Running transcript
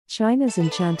China's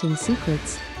enchanting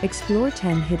secrets, explore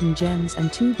 10 hidden gems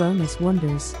and 2 bonus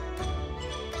wonders.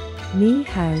 Ni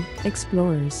hao,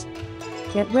 explorers.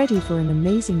 Get ready for an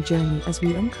amazing journey as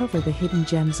we uncover the hidden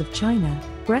gems of China,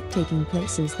 breathtaking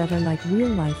places that are like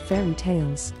real-life fairy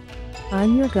tales.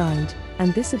 I'm your guide,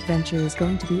 and this adventure is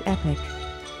going to be epic.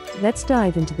 Let's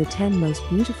dive into the 10 most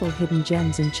beautiful hidden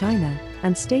gems in China,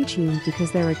 and stay tuned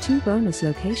because there are 2 bonus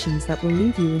locations that will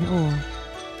leave you in awe.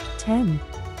 10.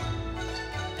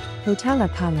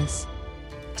 Potala Palace,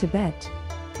 Tibet.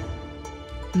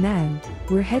 Now,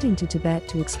 we're heading to Tibet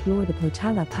to explore the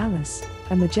Potala Palace,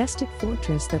 a majestic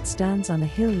fortress that stands on a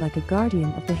hill like a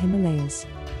guardian of the Himalayas.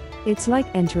 It's like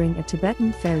entering a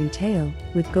Tibetan fairy tale,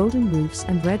 with golden roofs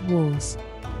and red walls.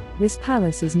 This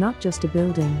palace is not just a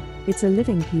building, it's a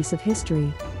living piece of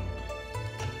history.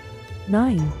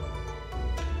 9.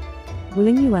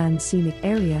 Wulingyuan Scenic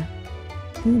Area,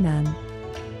 Hunan.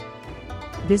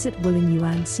 Visit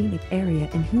Wulingyuan Scenic Area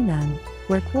in Hunan,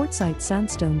 where quartzite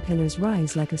sandstone pillars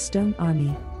rise like a stone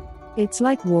army. It's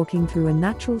like walking through a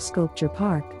natural sculpture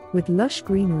park, with lush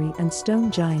greenery and stone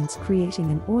giants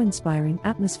creating an awe-inspiring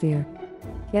atmosphere.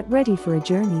 Get ready for a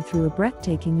journey through a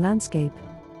breathtaking landscape.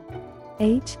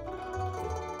 8.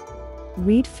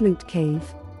 Reed Flute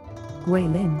Cave,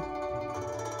 Guilin.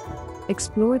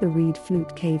 Explore the Reed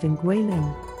Flute Cave in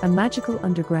Guilin, a magical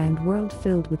underground world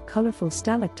filled with colorful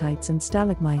stalactites and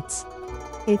stalagmites.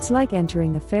 It's like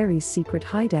entering a fairy's secret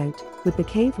hideout, with the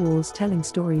cave walls telling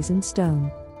stories in stone.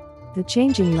 The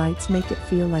changing lights make it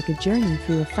feel like a journey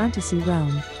through a fantasy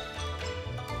realm.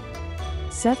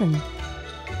 7.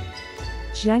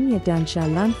 Zhangye Dansha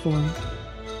Landform,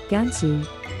 Gansu.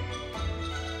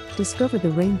 Discover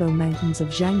the Rainbow Mountains of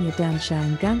Zhangye Dansha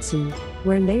in Gansu,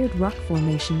 where layered rock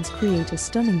formations create a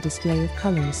stunning display of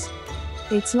colors.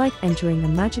 It's like entering a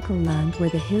magical land where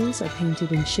the hills are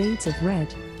painted in shades of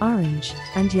red, orange,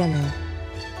 and yellow.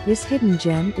 This hidden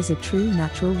gem is a true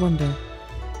natural wonder.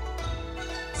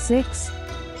 6.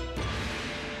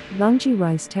 Longji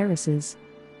Rice Terraces,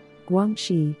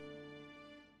 Guangxi.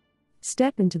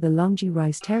 Step into the Longji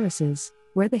Rice Terraces,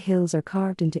 where the hills are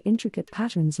carved into intricate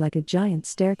patterns like a giant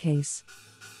staircase.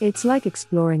 It's like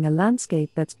exploring a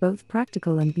landscape that's both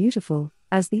practical and beautiful,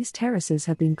 as these terraces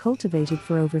have been cultivated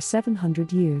for over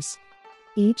 700 years.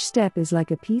 Each step is like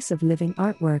a piece of living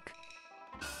artwork.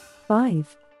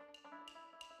 5.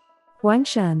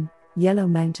 Huangshan, Yellow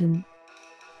Mountain,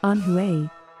 Anhui.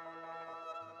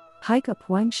 Hike up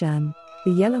Huangshan,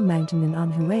 the Yellow Mountain in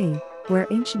Anhui, where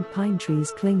ancient pine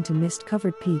trees cling to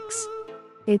mist-covered peaks.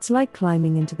 It's like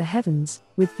climbing into the heavens,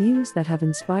 with views that have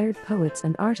inspired poets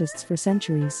and artists for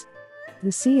centuries.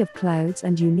 The sea of clouds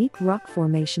and unique rock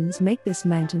formations make this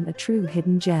mountain a true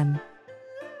hidden gem.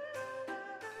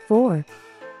 4.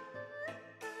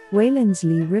 Guilin's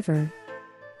Li River,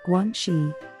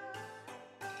 Guangxi.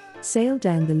 Sail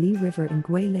down the Li River in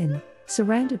Guilin,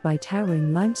 surrounded by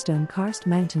towering limestone karst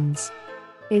mountains.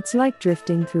 It's like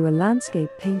drifting through a landscape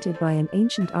painted by an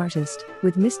ancient artist,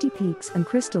 with misty peaks and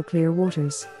crystal-clear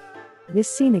waters. This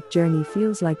scenic journey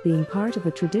feels like being part of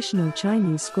a traditional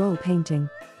Chinese scroll painting.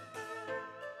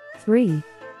 3.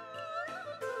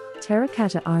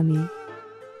 Terracotta Army,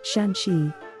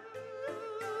 Shanxi.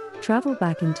 Travel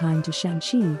back in time to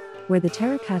Shanxi, where the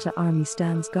Terracotta Army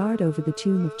stands guard over the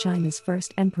tomb of China's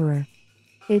first emperor.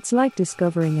 It's like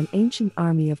discovering an ancient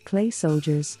army of clay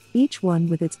soldiers, each one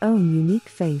with its own unique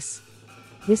face.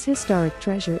 This historic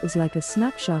treasure is like a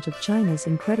snapshot of China's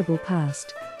incredible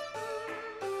past.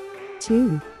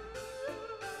 2.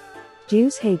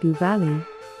 Jiuzhaigou Valley,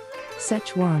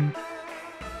 Sichuan.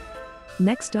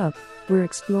 Next up, we're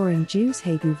exploring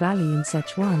Jiuzhaigou Valley in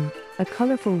Sichuan, a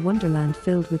colorful wonderland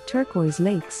filled with turquoise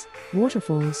lakes,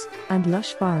 waterfalls, and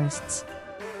lush forests.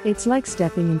 It's like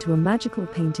stepping into a magical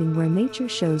painting where nature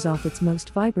shows off its most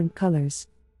vibrant colors.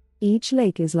 Each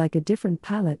lake is like a different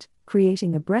palette,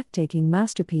 creating a breathtaking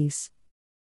masterpiece.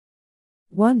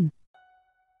 1.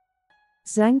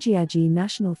 Zhangjiajie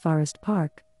National Forest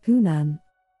Park, Hunan.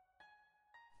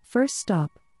 First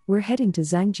stop, we're heading to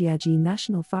Zhangjiajie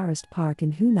National Forest Park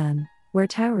in Hunan, where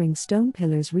towering stone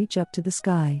pillars reach up to the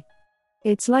sky.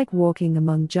 It's like walking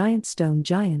among giant stone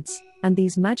giants, and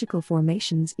these magical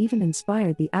formations even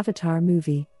inspired the Avatar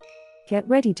movie. Get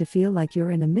ready to feel like you're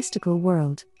in a mystical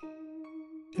world.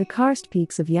 The karst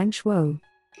peaks of Yangshuo,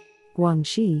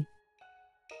 Guangxi.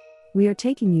 We are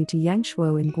taking you to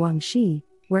Yangshuo in Guangxi,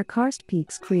 where karst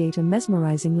peaks create a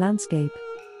mesmerizing landscape.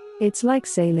 It's like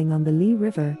sailing on the Li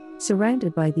River,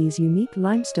 surrounded by these unique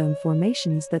limestone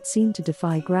formations that seem to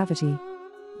defy gravity.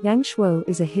 Yangshuo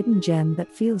is a hidden gem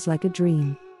that feels like a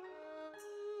dream.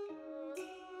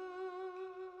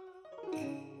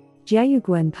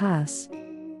 Jiayuguan Pass,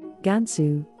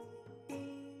 Gansu.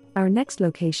 Our next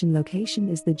location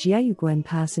is the Jiayuguan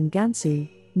Pass in Gansu,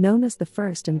 known as the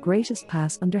first and greatest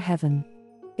pass under heaven.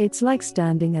 It's like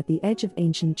standing at the edge of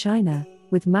ancient China,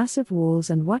 with massive walls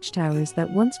and watchtowers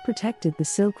that once protected the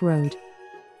Silk Road.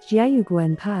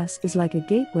 Jiayuguan Pass is like a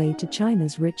gateway to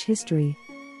China's rich history.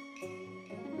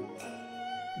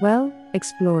 Well,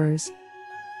 explorers,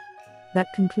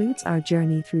 that concludes our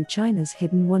journey through China's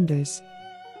hidden wonders.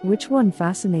 Which one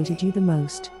fascinated you the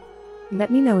most?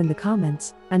 Let me know in the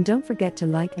comments, and don't forget to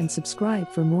like and subscribe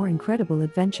for more incredible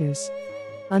adventures.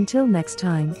 Until next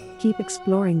time, keep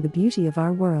exploring the beauty of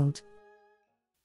our world.